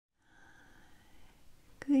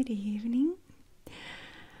good evening.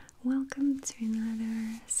 Welcome to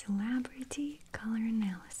another celebrity color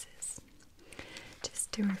analysis.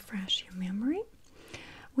 Just to refresh your memory,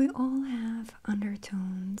 we all have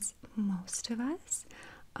undertones. Most of us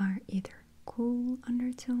are either cool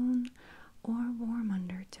undertone or warm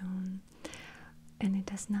undertone, and it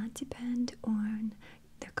does not depend on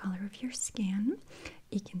the color of your skin.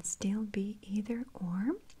 It can still be either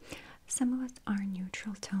or. Some of us are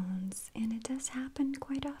neutral tones, and it does happen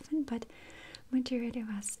quite often, but majority of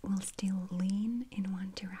us will still lean in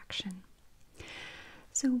one direction.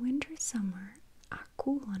 So winter, summer are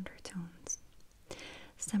cool undertones.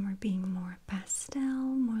 Summer being more pastel,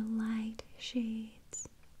 more light shades,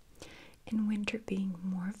 and winter being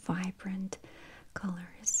more vibrant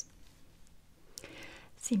colors.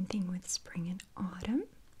 Same thing with spring and autumn.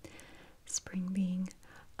 Spring being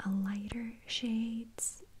a lighter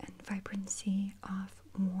shades and vibrancy of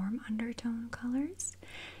warm undertone colors.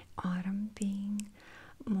 Autumn being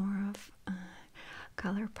more of a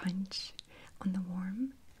color punch on the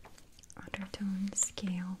warm undertone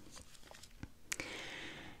scale.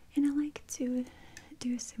 And I like to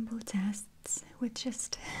do simple tests with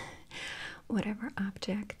just whatever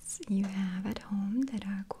objects you have at home that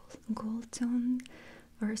are gold tone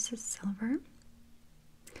versus silver.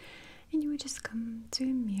 And you would just come to a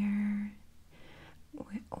mirror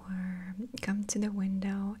or come to the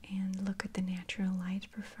window and look at the natural light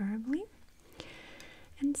preferably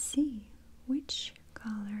and see which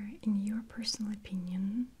color, in your personal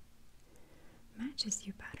opinion, matches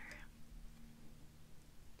you better.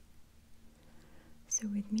 So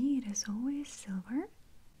with me it is always silver.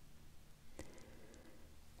 You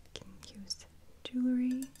can use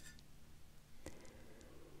jewelry.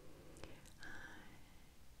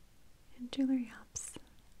 And jewelry helps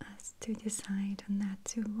us to decide on that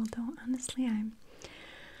too. Although honestly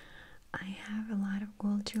I have a lot of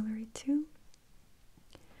gold jewelry too.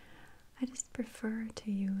 I just prefer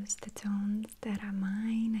to use the tones that are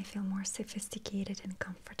mine. I feel more sophisticated and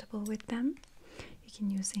comfortable with them. You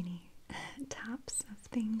can use any tops of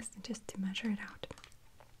things just to measure it out.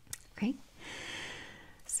 Okay,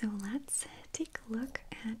 so let's take a look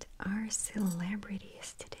at our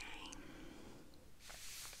celebrities today.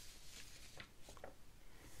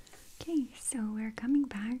 Okay, so we're coming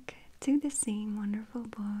back to the same wonderful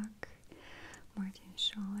book, Martin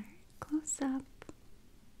Scholler, Close Up.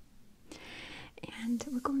 And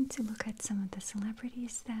we're going to look at some of the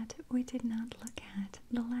celebrities that we did not look at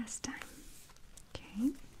the last time. Okay.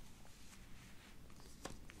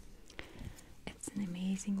 It's an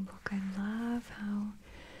amazing book. I love how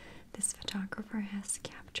this photographer has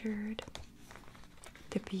captured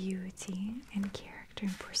the beauty and character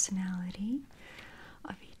and personality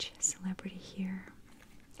of each celebrity here.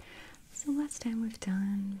 So last time we've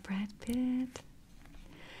done Brad Pitt.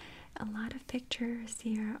 A lot of pictures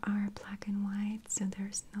here are black and white, so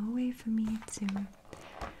there's no way for me to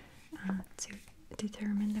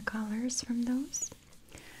determine the colors from those.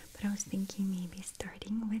 But I was thinking maybe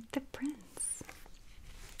starting with the Prince.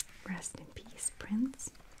 Rest in peace, Prince.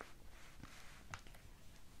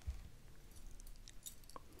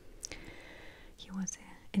 He was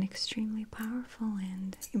an extremely powerful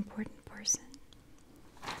and important person.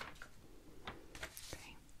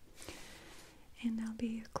 Okay. And I'll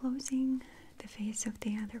be closing the face of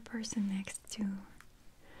the other person next to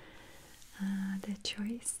the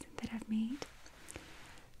choice that I've made,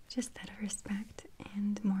 just out of respect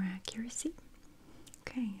and more accuracy.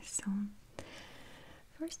 Okay, so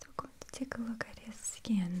first we're going to take a look at his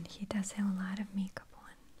skin. He does have a lot of makeup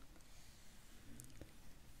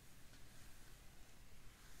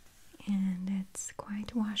on, and it's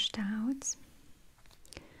quite washed out,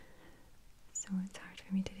 so it's hard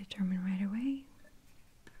for me to determine right away.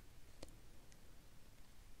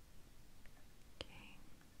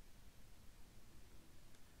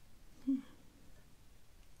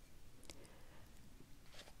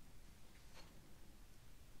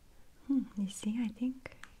 You see, I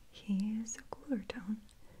think he is a cooler tone.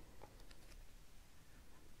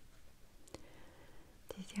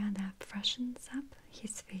 Do you see how that freshens up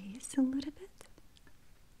his face a little bit?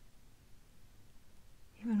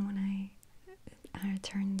 Even when I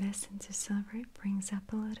turn this into silver, it brings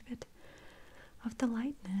up a little bit of the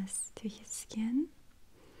lightness to his skin.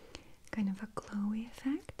 Kind of a glowy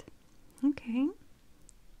effect. Okay.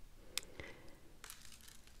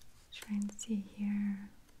 Try and see here.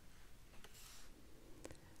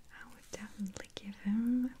 Definitely give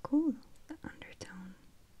him a cool undertone.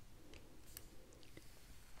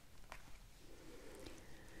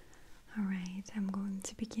 Alright, I'm going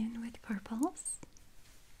to begin with purples.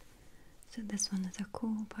 So this one is a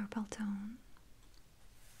cool purple tone.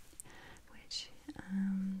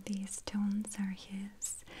 These tones are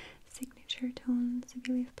his signature tones, I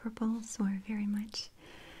believe. Purples are very much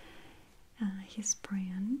his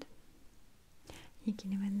brand. You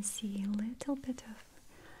can even see a little bit of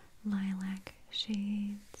lilac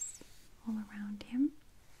shades all around him,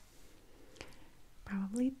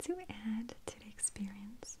 probably to add to the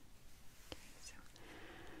experience. Okay, so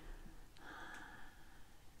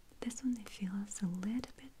this one feels a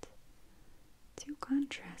little bit too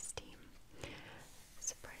contrasty.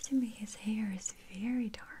 Surprisingly, his hair is very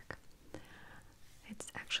dark. It's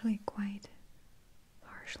actually quite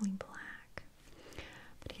partially black,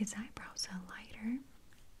 but his eyebrows are lighter,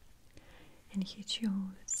 and he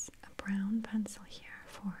chose a brown pencil here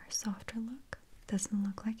for a softer look. Doesn't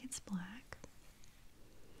look like it's black.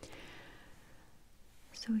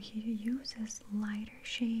 So he uses lighter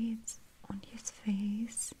shades on his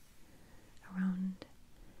face, around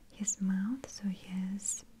his mouth, so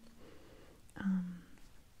his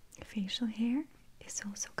facial hair is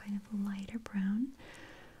also kind of a lighter brown,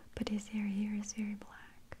 but his hair here is very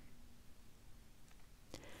black,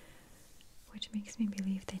 which makes me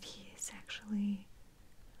believe that he is actually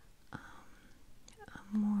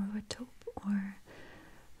more of a taupe or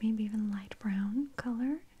maybe even light brown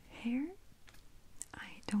color hair.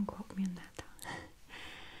 Don't quote me on that though.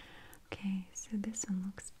 Okay, so this one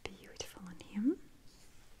looks beautiful on him.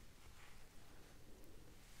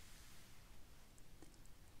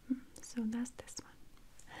 So that's this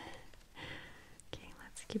one. Okay,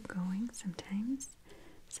 let's keep going. Sometimes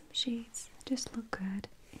some shades just look good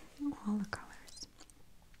in all the colors.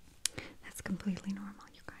 That's completely normal,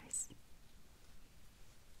 you guys.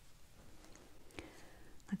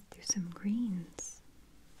 Let's do some greens.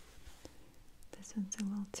 This one's a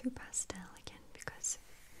little too pastel again because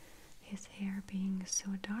of his hair being so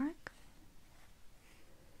dark.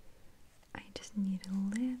 I just need a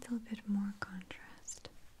little bit more contrast.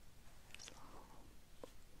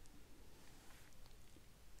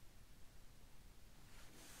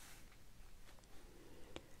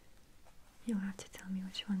 You'll have to tell me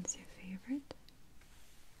which one's your favorite.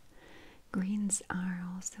 Greens are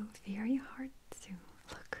also very hard to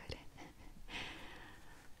look good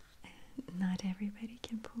in. Not everybody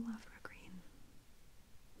can pull off a green.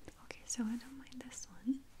 Okay, so I don't mind this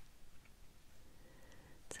one.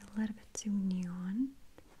 It's a little bit too neon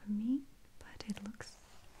for me, but it looks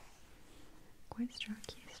quite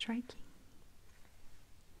striking.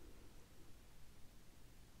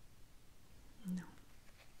 No.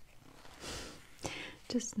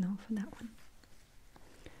 Just no for that one.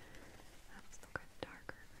 Let's look at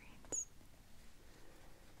darker greens.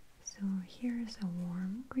 So here's a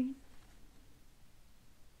warm green.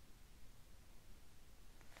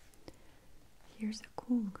 Here's a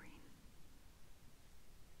cool green.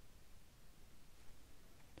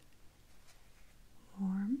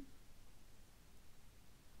 Warm.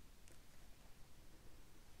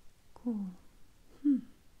 Cool.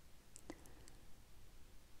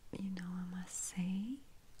 You know, I must say,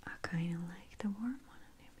 I kind of like the warm one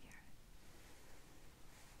on him here.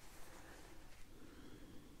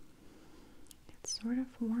 It sort of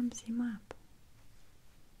warms him up.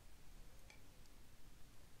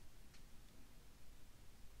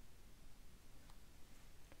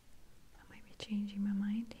 I might be changing my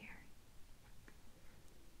mind here.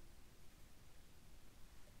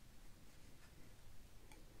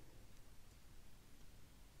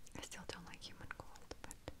 I still don't like human gold,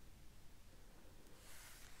 but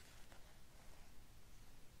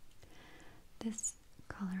this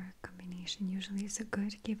color combination usually is a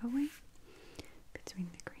good giveaway between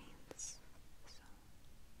the greens. So,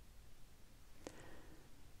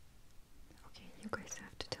 okay, you guys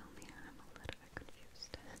have to tell me. I'm a little bit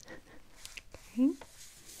confused. Okay.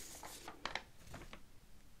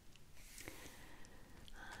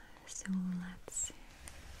 So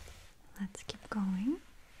let's keep going.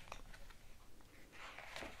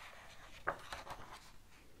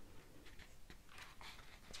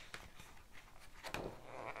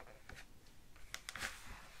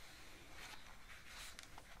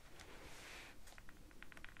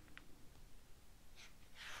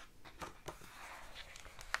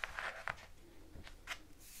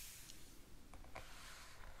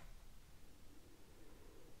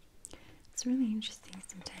 It's really interesting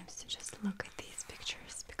sometimes to just look at these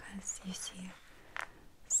pictures because you see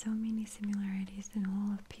so many similarities in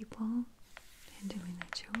all of people. Angelina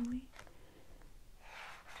Jolie.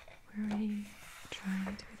 We already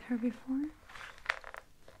tried with her before.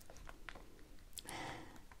 I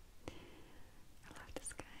love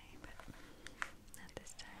this guy, but not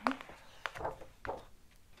this time.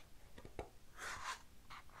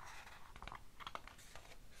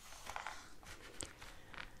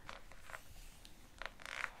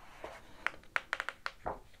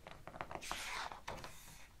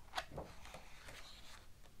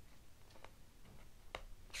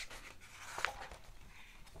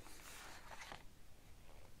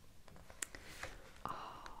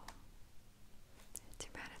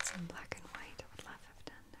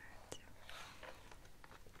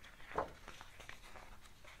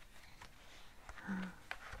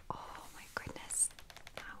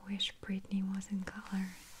 wish Britney was in color.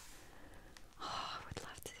 Oh, I would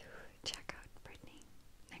love to check out Britney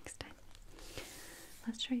next time.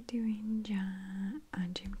 Let's try doing Jim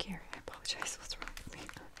Carrey. I apologize, what's wrong with me?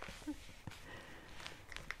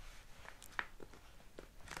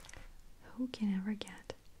 Who can ever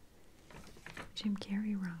get Jim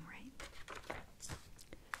Carrey wrong, right?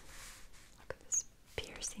 Look at this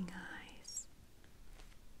piercing eyes.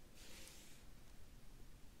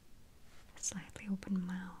 Slightly open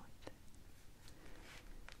mouth.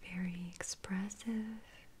 Very expressive,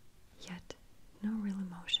 yet no real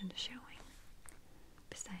emotion showing.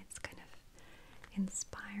 Besides kind of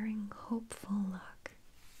inspiring, hopeful look.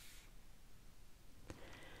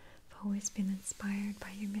 I've always been inspired by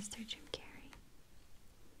you, Mr. Jim Carrey.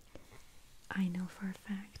 I know for a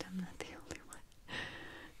fact I'm not the only one.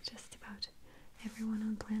 Just about everyone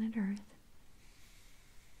on planet Earth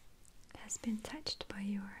has been touched by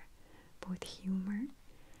your both humor,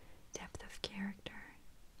 depth of character,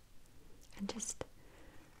 and just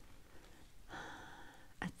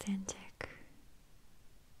authentic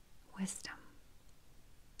wisdom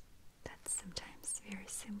that's sometimes very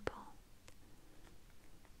simple,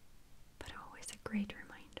 but always a great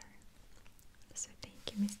reminder. So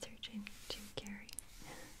thank you, Mr. Jim Carrey.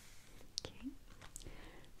 Okay,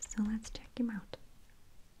 so let's check him out.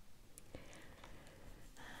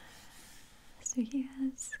 So he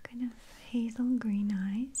has kind of hazel green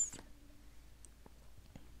eyes.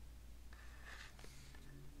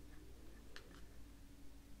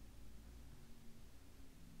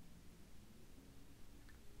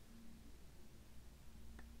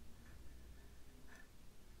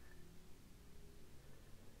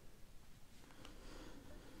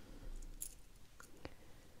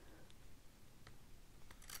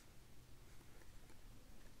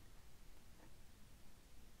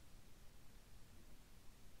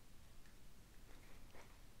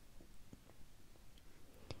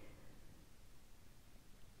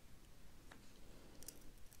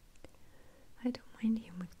 I don't mind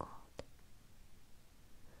him with cold.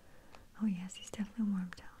 Oh yes, he's definitely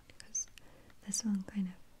warmed down because this one kind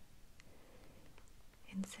of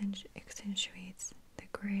accentuates the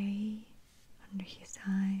gray under his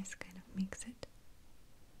eyes, kind of makes it.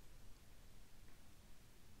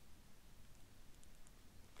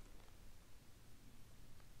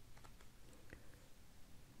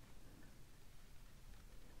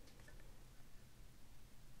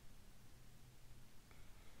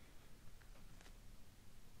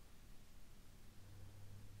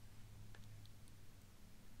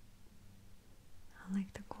 I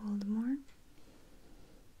like the gold more.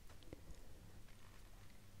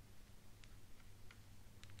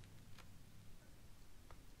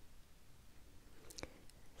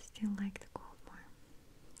 Still like the gold more.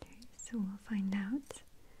 Okay, so we'll find out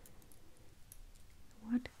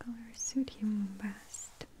what colors suit him best.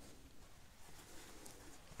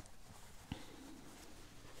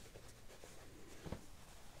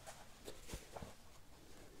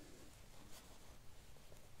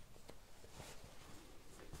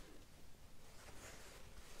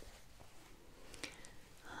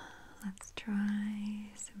 Let's try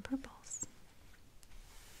some purples.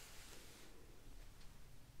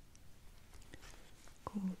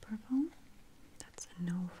 Cool purple. That's a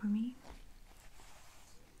no for me.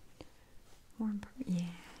 Warm purple.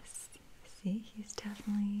 Yes. See, he's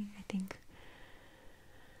definitely, I think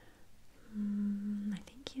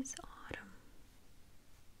he's autumn.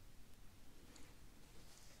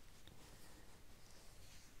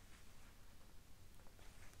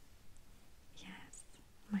 Yes,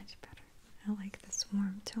 much better. I like this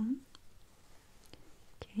warm tone.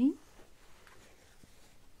 Okay.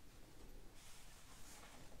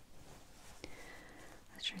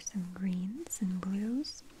 Let's try some greens and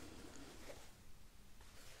blues.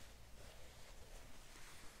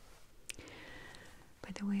 By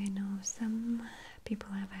the way, I know some people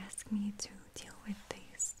have asked me to deal with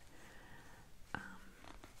these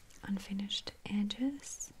unfinished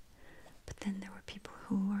edges, but then there were people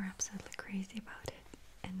who were absolutely crazy about it,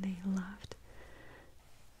 and they loved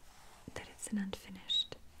that it's an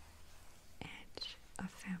unfinished edge of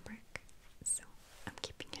fabric, so I'm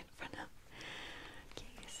keeping it for now.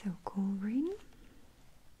 Okay, so cool green.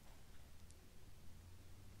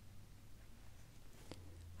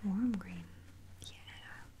 Warm green. Yeah.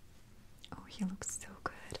 Oh, he looks so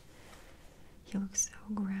good. He looks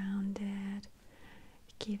so grounded.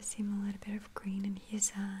 It gives him a little bit of green in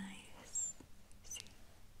his eyes. See?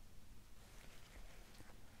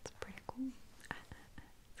 It's pretty cool.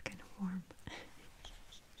 It's kind of warm.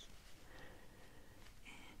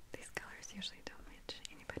 These colors usually don't match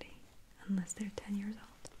anybody unless they're 10 years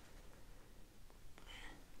old.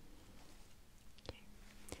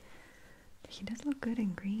 he does look good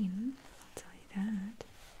in green, I'll tell you that.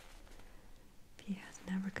 If he has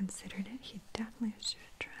never considered it, he definitely should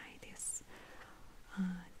try this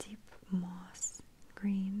deep moss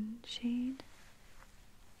green shade.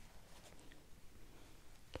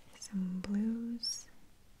 Okay, some blues.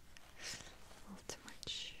 A little too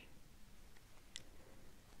much.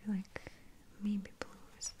 I feel like maybe blue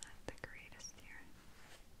is not the greatest here.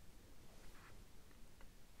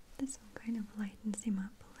 This one kind of lightens him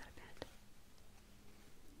up a little bit.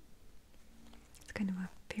 It's kind of a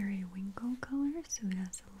periwinkle color, so it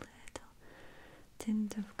has a little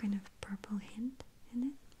tint of kind of purple hint in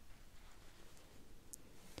it.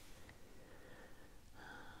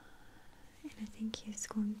 And I think he's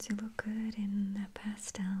going to look good in the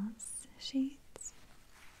pastels shades.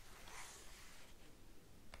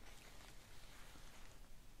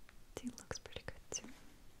 It looks pretty good too.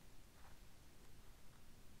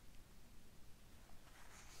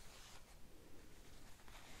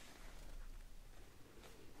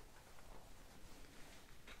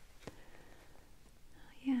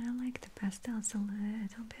 Yeah, I like the pastels a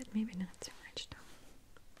little bit, maybe not too much though.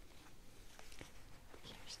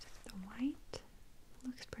 Here's just the white.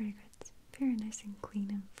 Looks pretty good. Very nice and clean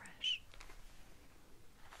and fresh.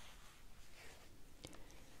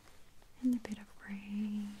 And a bit of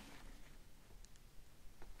gray.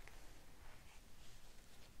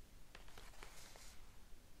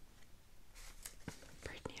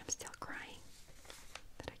 Brittany, I'm still crying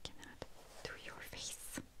that I cannot do your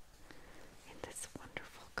face in this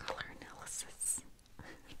wonderful color analysis.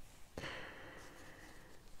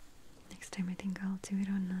 Next time I think I'll do it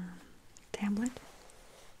on a tablet.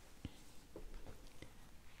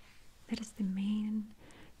 That is the main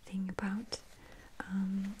thing about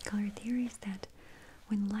color theory, is that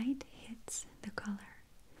when light hits the color,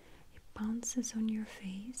 it bounces on your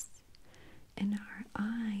face and our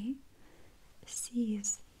eye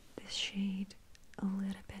sees the shade a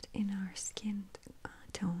little bit in our skin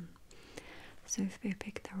tone. So if we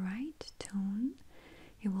pick the right tone,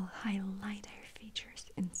 it will highlight our features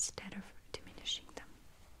instead of diminishing them.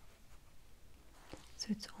 So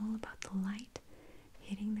it's all about the light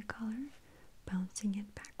hitting the color, bouncing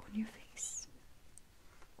it back on your face.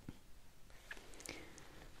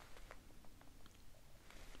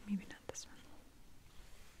 Maybe not this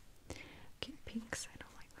one. Okay, pinks I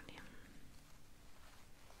don't like on him.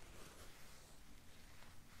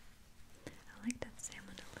 I like that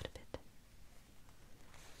salmon a little bit.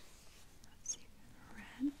 Let's see,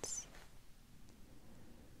 reds.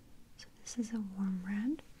 So this is a warm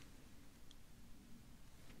red.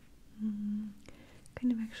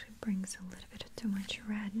 Kind of actually brings a little bit of too much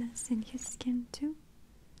redness in his skin too.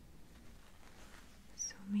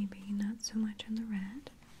 So maybe not so much on the red.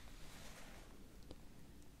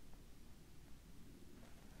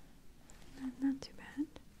 Not too bad.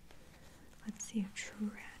 Let's see a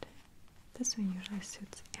true red. This one usually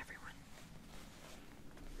suits everyone.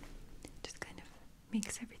 Just kind of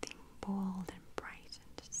makes everything bold and bright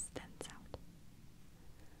and just stands out.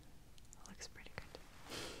 Looks pretty good.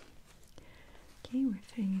 Okay, we're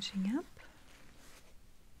finishing up.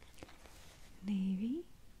 Navy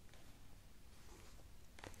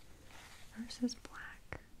versus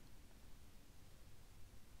black.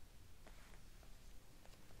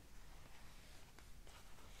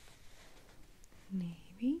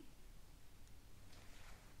 Navy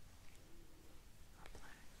or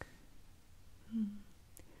black.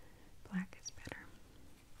 Black is better.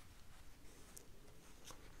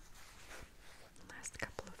 Last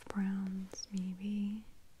couple of browns, maybe.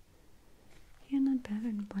 Yeah, not bad.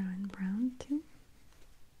 And brown too.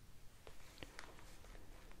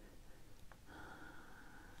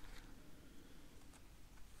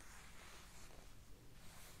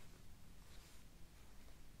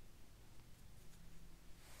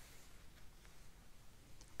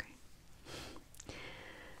 Okay.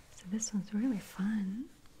 So this one's really fun.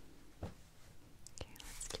 Okay,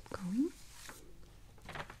 let's keep going.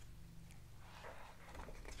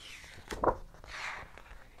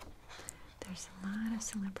 There's a lot of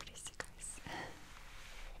celebrities, you guys.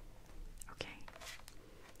 Okay.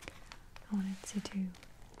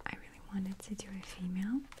 I really wanted to do a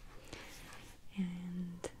female.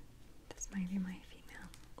 And this might be my female.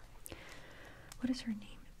 What is her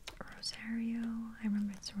name? Rosario. I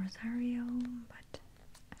remember it's Rosario, but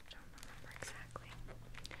I don't remember exactly.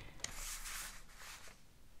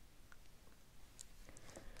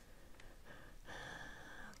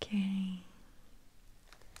 Okay.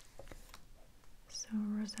 So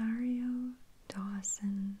Rosario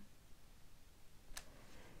Dawson.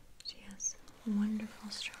 She has wonderful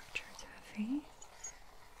structure to her face.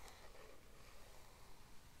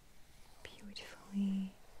 Beautiful.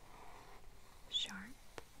 relatively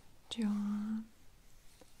sharp jaw,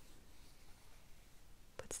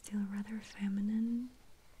 but still rather feminine,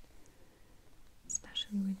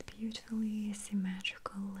 especially with beautifully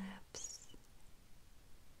symmetrical lips.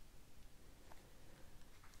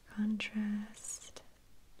 Contrast,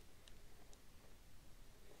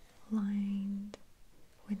 lined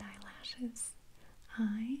with eyelashes,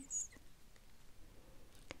 eyes.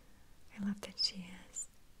 I love that she has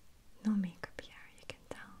no makeup here, you can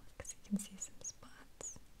tell, because you can see some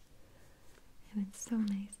spots. And it's so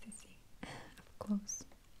nice to see up close.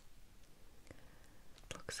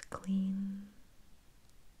 It looks clean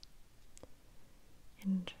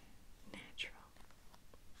and natural.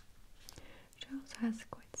 She also has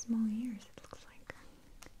quite small ears, it looks like,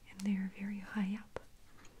 and they're very high up.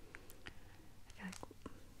 I feel like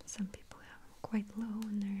some people have them quite low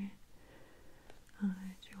in their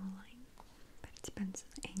jawline, but it depends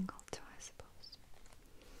on the angle too, I suppose.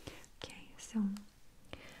 Okay, so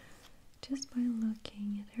just by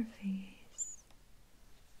looking at her face,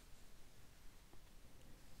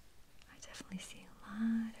 I definitely see a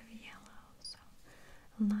lot of yellow, so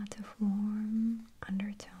a lot of warm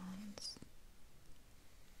undertones.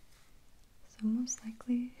 So most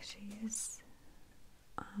likely she is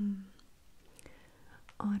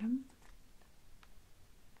autumn.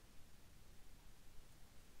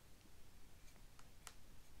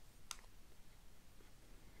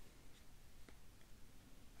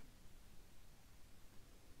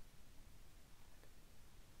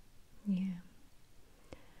 Yeah.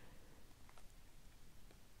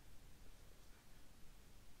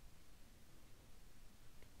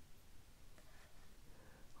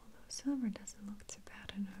 Although silver doesn't look too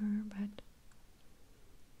bad on her, but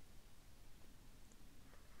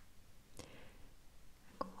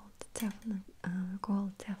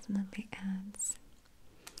gold definitely adds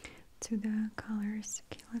to the colors.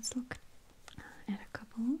 Okay, let's look at a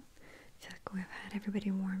couple. I feel like we've had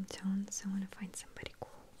everybody warm tones, so I want to find somebody cool.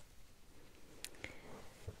 Okay.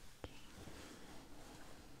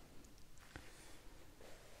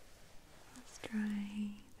 Let's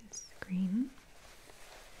try this green.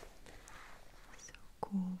 So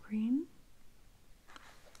cool green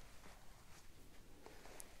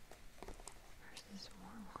versus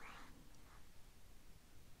warm green.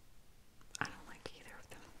 I don't like either of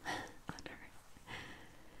them on her.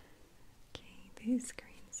 Okay, these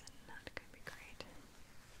greens are not going to be great.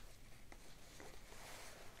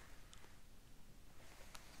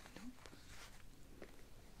 Nope.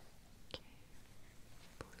 Okay.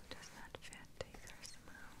 Blue does not fit either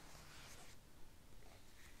somehow.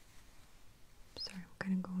 Sorry, I'm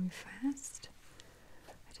kind of going fast.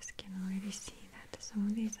 I just can already see that some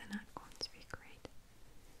of these are not going to be great.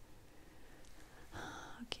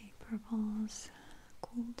 Okay, purples,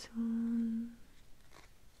 cool tone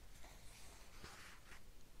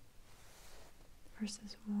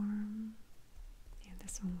versus warm. Yeah,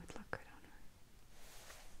 this one would look good on her.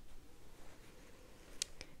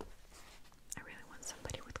 I really want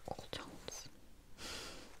somebody with cool tones.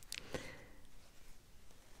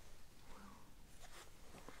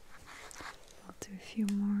 I'll do a few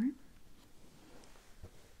more.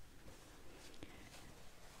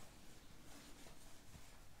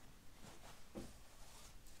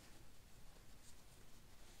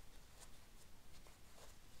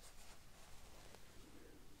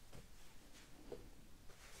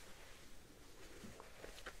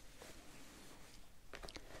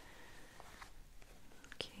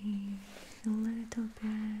 Okay, a little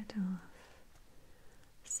bit of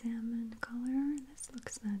salmon color. This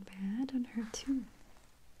looks not bad on her too.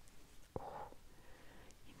 Oh,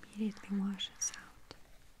 immediately washes out.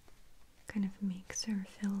 Kind of makes her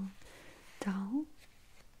feel dull.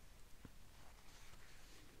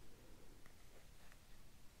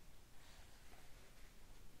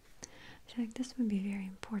 I feel like this would be very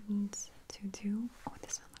important to do. Oh,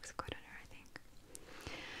 this one looks good on her, I think.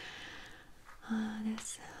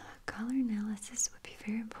 This color analysis would be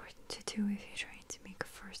very important to do if you're trying to make a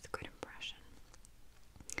first good impression.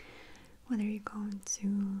 Whether you're going to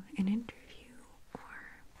an interview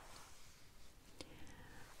or,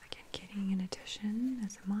 again, getting an audition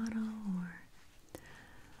as a model or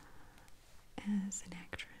as an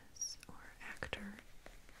actress or actor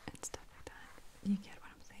and stuff like that. You get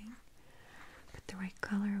what I'm saying? But the right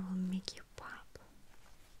color will make you pop.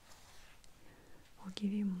 Will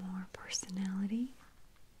give you more personality.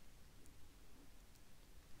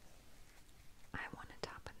 I want a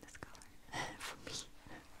top in this color for me.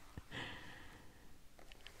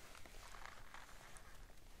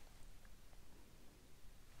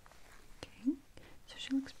 Okay, so she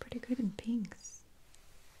looks pretty good in pinks.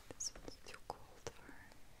 This one's too cold.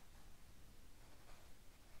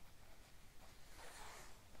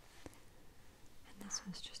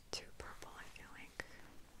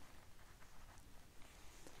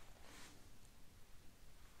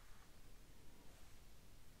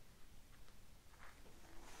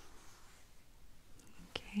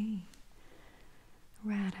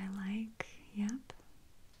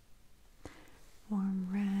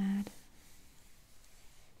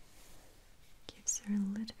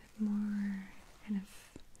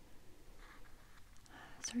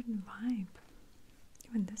 certain vibe.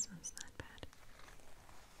 Even this one's not bad.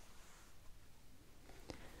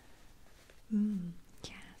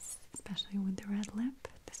 Yes, especially with the red lip,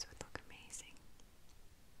 this would look amazing.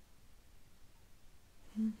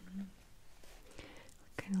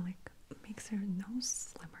 Kind of like makes her nose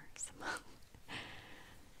slimmer somehow.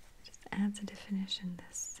 Just adds a definition.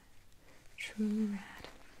 This true red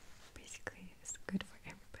basically is good for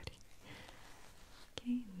everybody.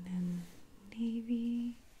 Okay, and then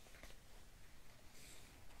navy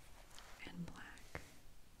and black.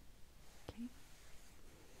 Okay.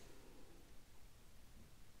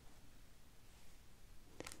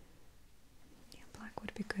 Yeah, black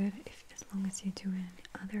would be good if, as long as you do any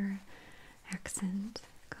other accent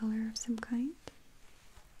color of some kind.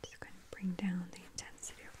 Just kind of bring down the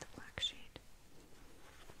intensity of the black shade.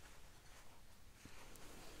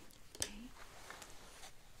 Okay.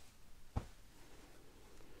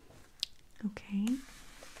 Okay.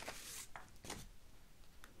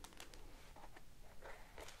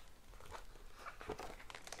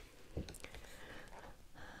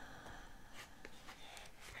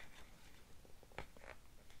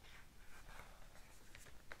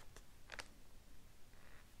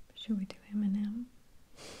 Should we do Eminem?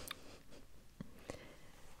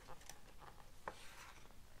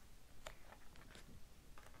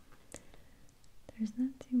 There's not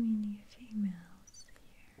too many females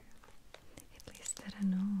here, at least that I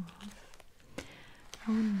know of.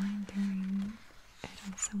 I wouldn't mind doing it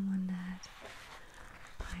on someone that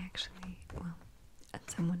I actually, well, on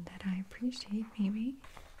someone that I appreciate, maybe.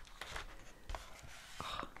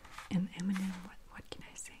 Oh, and Eminem, what can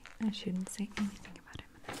I say? I shouldn't say anything about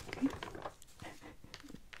Eminem,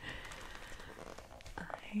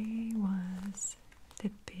 okay? I was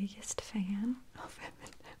the biggest fan of Eminem.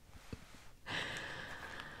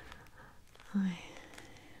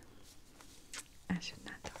 I should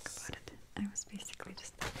not talk about it. I was basically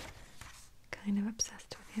just kind of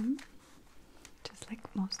obsessed with him, just like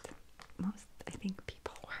most I think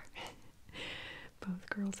people were, both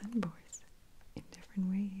girls and boys, in different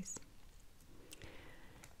ways.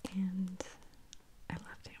 And I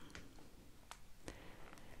loved him.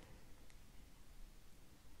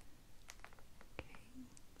 Okay.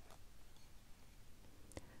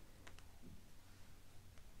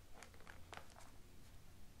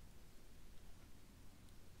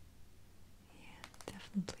 Yeah,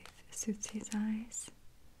 definitely suits his eyes.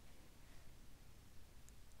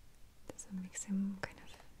 This one makes him kind of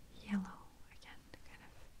yellow again, kind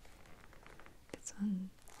of. This one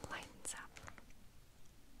lightens up.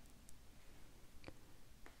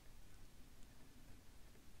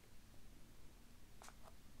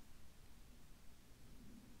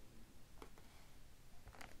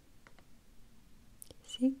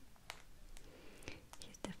 See?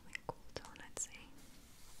 He's definitely a cool tone, I'd say.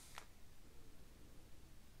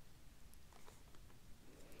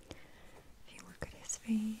 If you look at his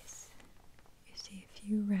face, you see a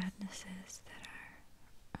few rednesses that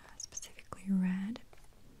are specifically red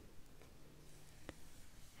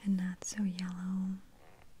and not so yellow.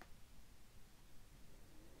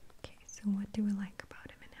 Okay, so what do we like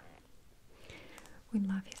about Eminem? We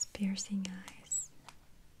love his piercing eyes.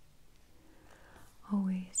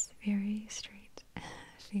 Always very straight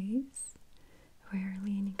face,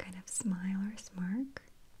 rarely any kind of smile or smirk.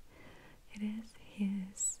 It is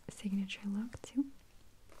his signature look too.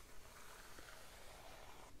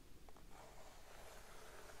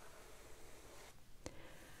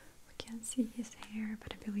 We can't see his hair,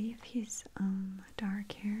 but I believe he's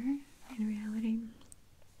dark hair in reality.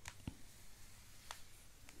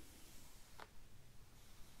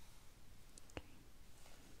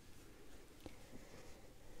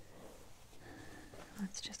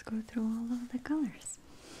 Let's just go through all of the colors.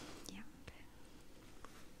 Yep.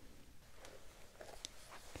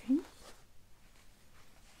 Okay.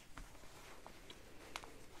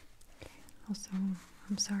 Also,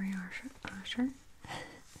 I'm sorry, Usher.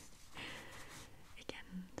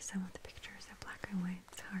 Again, some of the pictures are black and white.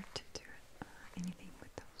 It's hard to do anything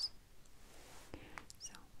with those.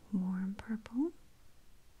 So, warm purple.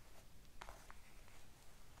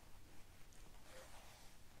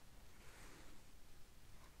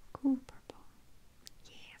 Cool purple.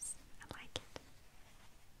 Yes, I like it.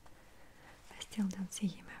 I still don't see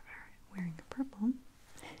him ever wearing a purple.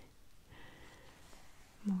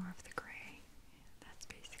 More of the gray. That's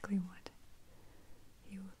basically what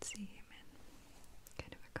you would see him in.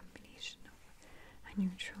 Kind of a combination of a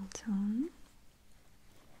neutral tone,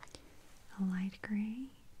 a light gray,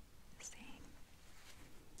 same.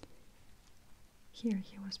 Here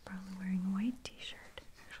he was probably wearing a white t-shirt.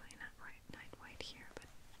 Actually not white here, but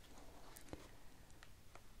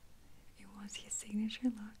was his signature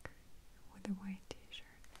look with a white t-shirt.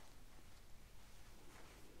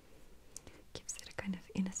 Gives it a kind of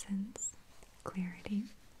innocence, clarity,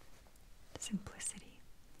 simplicity.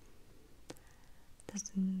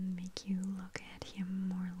 Doesn't make you look at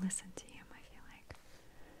him or listen to him, I feel like.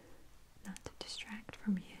 Not to distract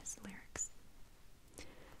from his lyrics,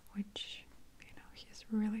 which, he's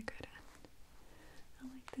really good at. I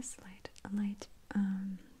like this light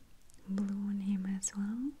blue on him as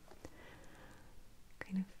well.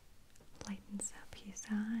 Kind of lightens up his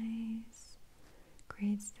eyes,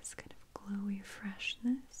 creates this kind of glowy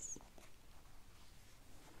freshness,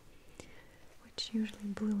 which usually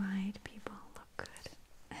blue-eyed people look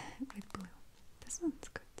good with blue. This one's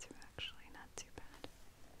good too, actually, not too bad.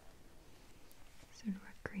 Sort of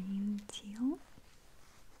a green teal.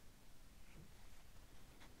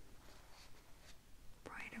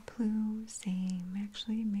 Brighter blue, same.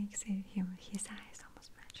 Actually, makes his eyes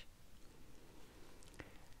almost match.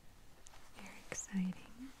 Very exciting.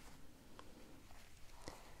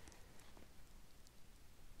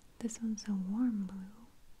 This one's a warm blue.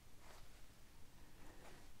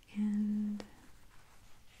 And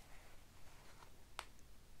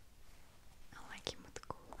I like him with the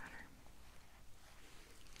cool better.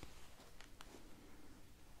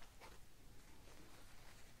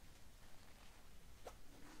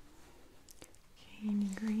 Okay, any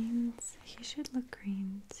greens? He should look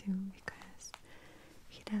green too because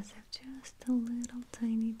he does have just a little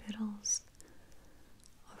tiny petals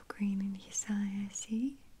of green in his eye, I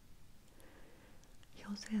see. He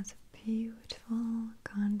also has a beautiful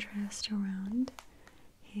contrast around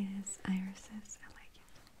his irises. I like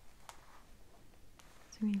it.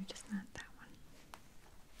 So maybe just not that one.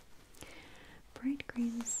 Bright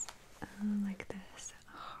greens like this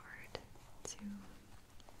are hard to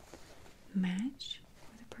match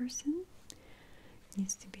with a person. It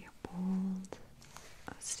needs to be a bold,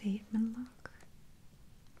 statement look.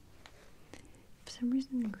 For some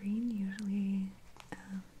reason, green usually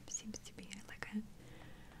seems to be like a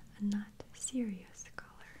not serious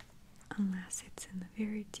color unless it's in the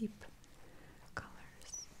very deep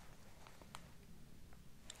colors.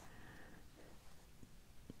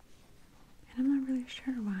 And I'm not really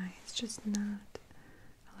sure why. It's just not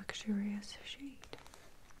a luxurious shade.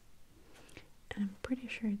 And I'm pretty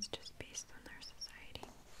sure it's just based on their society.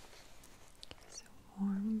 So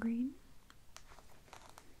warm green.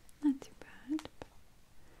 Not too bad, but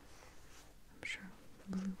I'm sure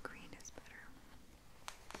blue green is better.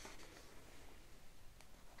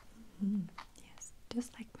 Yes,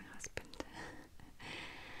 just like my husband.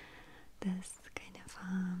 This kind of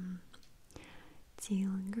teal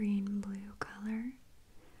and green blue color.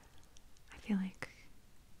 I feel like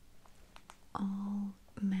all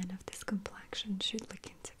men of this complexion should look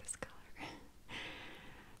into this color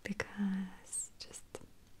because just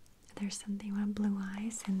there's something about blue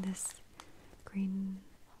eyes in this green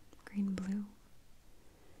blue,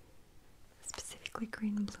 specifically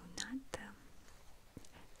green blue, not the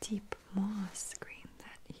deep moss green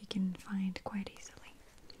that you can find quite easily,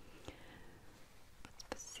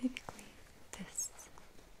 but specifically this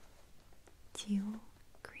teal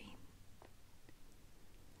green.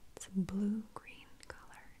 It's a blue green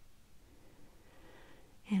color,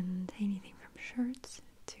 and anything from shirts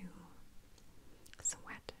to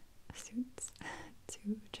sweat suits to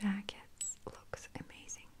jackets looks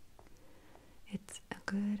amazing. It's a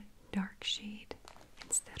good dark shade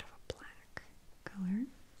instead of a black color,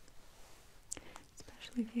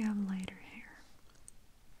 especially if you have lighter hair.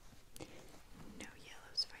 No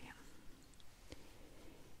yellows for him,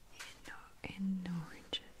 and no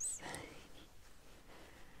oranges.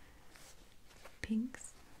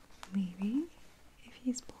 Pinks, maybe, if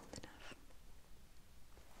he's bold enough.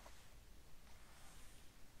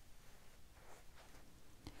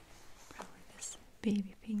 Probably this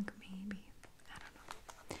baby pink, maybe. I don't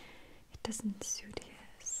know. It doesn't suit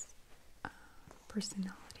his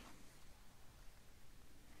personality.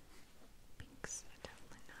 Pinks are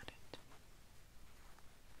definitely not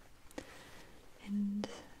it. And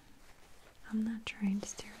I'm not trying to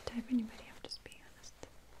stereotype anybody, I'm just being honest.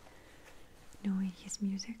 Knowing his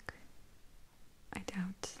music, I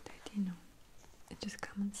doubt that, it's just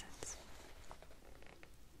common sense.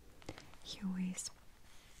 He always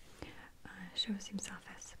shows himself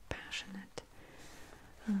as passionate,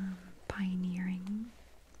 pioneering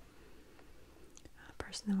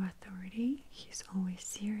person of authority. He's always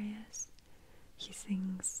serious. He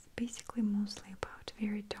sings basically mostly about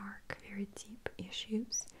very dark, very deep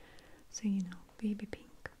issues. So, baby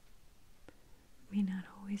pink may not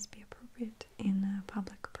always be appropriate in a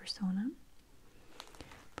public persona,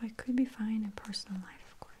 but it could be fine in personal life,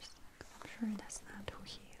 of course. I'm sure that's not who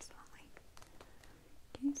he is only.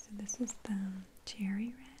 Okay, so this is the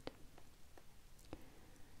cherry red.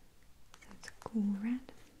 So it's a cool red.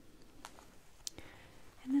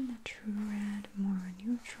 And then the true red, more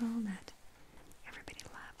neutral, that everybody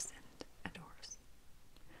loves and adores.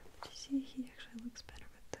 But you see, he actually looks better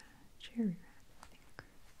with the cherry red, I think.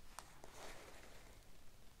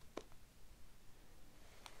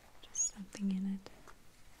 Just something in it.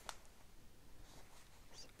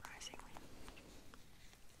 Surprisingly.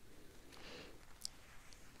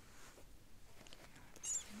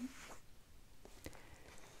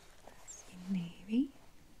 Let's see navy.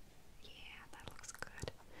 Yeah, that looks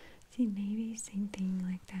good. See navy, same thing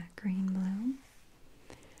like that green blue.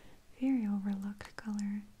 Very overlooked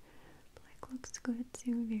color. Black looks good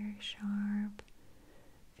too, very sharp,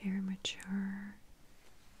 very mature.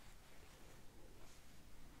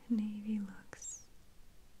 Navy looks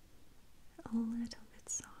a little bit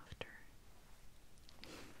softer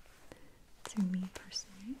to me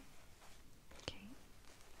personally. Okay.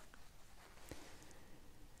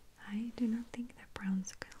 I do not think that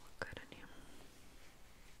brown's gonna look good on you.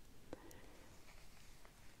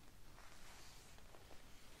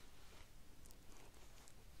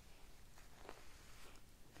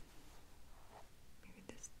 Maybe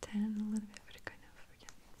this tan a little bit, but it kind of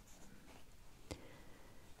again.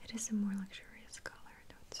 It is a more luxurious color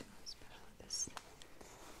though too, especially this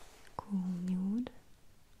cool nude.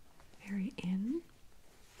 Very in.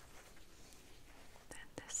 Then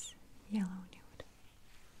this yellow nude.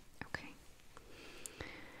 Okay.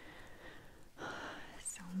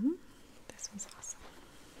 So, this was awesome.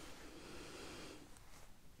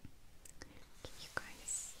 Okay, you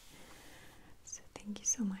guys. So, thank you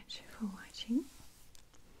so much for watching.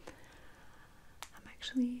 I'm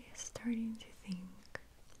actually starting to think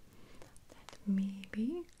that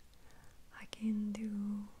maybe I can do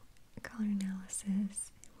a color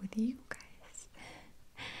analysis with you guys.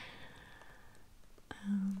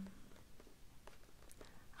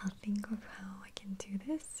 I'll think of how I can do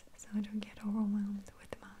this so I don't get overwhelmed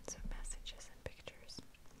with amounts of messages and pictures.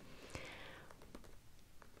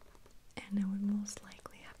 And I would most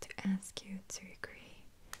likely have to ask you to agree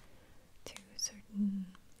to certain,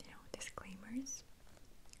 disclaimers,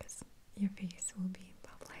 because your face will be in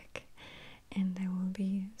public and I will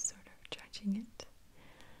be sort of judging it.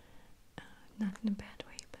 Not in a bad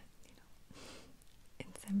way, but in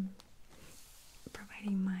some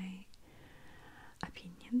providing my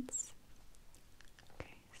opinions